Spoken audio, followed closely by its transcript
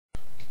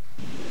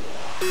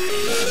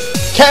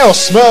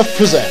ChaosSmurf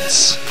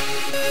presents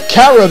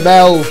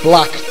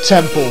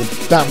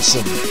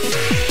CaramellBlackTempleDansen.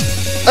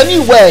 A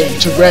new way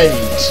to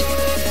raid.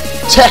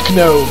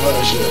 Techno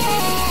version.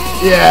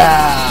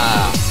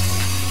 Yeah!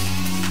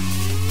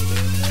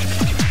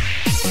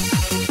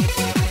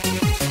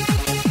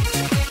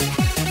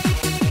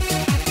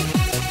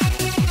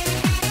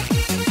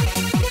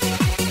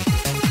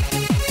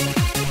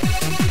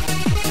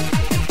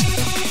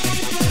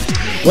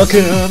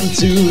 Welcome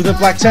to the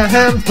Black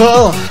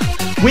Temple.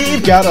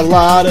 We've got a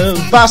lot of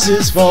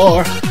bosses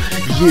for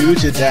you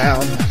to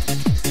down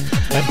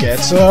and get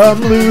some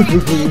loot.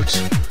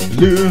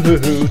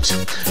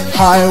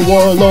 High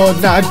Warlord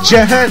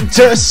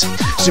Nagentus,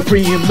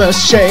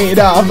 Supremist Shade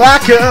of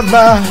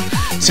Akama,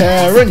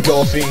 Terran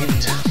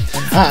Gorefiend,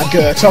 and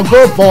Gertog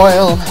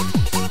Boyle.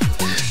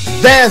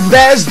 Then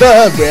there's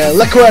the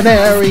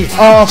Reliquary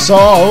of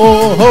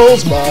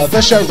Souls,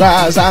 Mother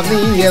Shiraz and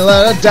the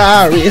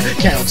Illidari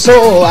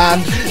Council,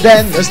 and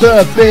then there's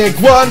the big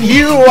one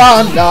you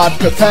are not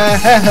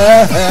prepared.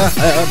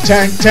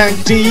 Tank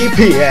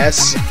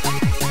DPS.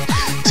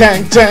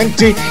 Tank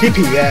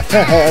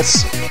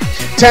DPS.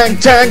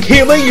 Tank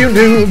heal me you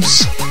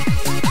noobs.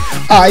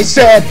 I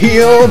said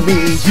heal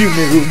me you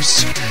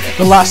noobs.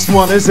 The last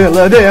one is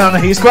Illidan,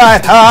 he's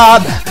quite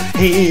hard.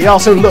 He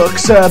also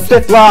looks a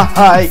bit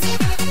like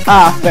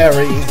a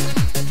fairy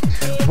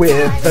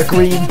with a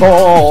green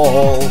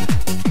ball.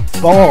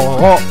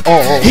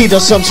 He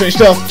does some strange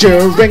stuff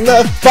during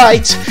the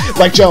fight,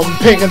 like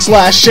jumping and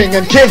slashing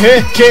and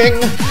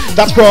kicking.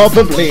 That's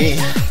probably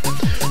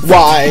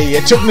why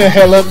it took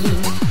Nihilum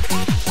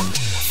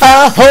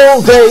a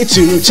whole day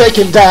to take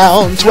him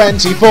down.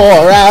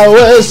 24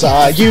 hours,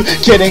 are you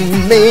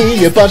kidding me?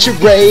 You bunch of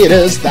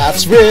raiders,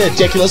 that's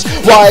ridiculous.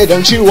 Why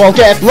don't you all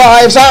get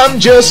lives? I'm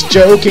just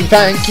joking,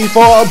 thank you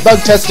for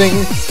bug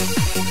testing.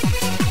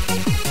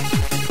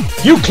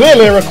 You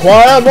clearly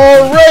require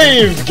more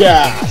rave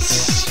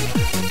gas.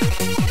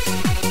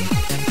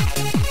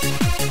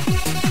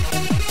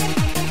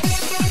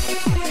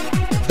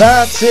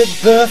 That's it,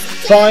 the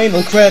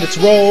final credits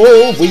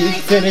roll. We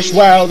finished,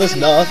 wow, there's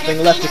nothing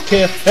left to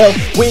kill.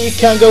 We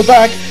can go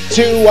back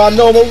to our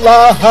normal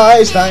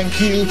lives. Thank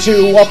you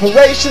to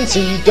Operation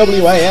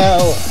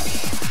CWAL.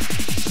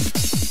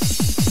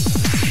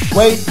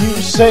 Wait,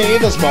 you say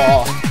there's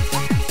more?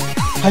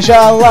 I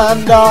shall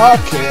land our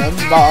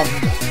bomb.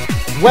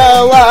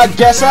 Well, I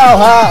guess I'll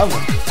have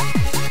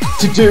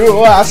to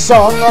do a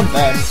song on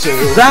them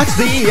too. That's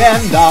the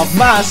end of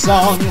my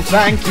song.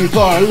 Thank you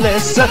for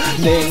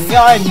listening.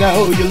 I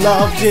know you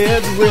loved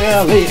it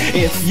really.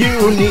 If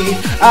you need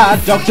a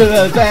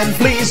doctor, then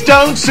please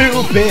don't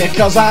sue,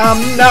 because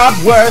I'm not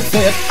worth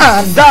it,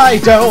 and I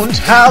don't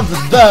have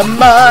the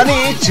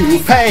money to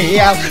pay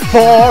out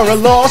for a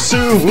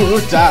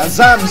lawsuit, as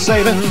I'm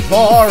saving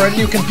for a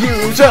new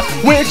computer,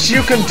 which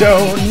you can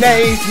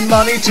donate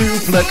money to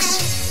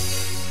Flix.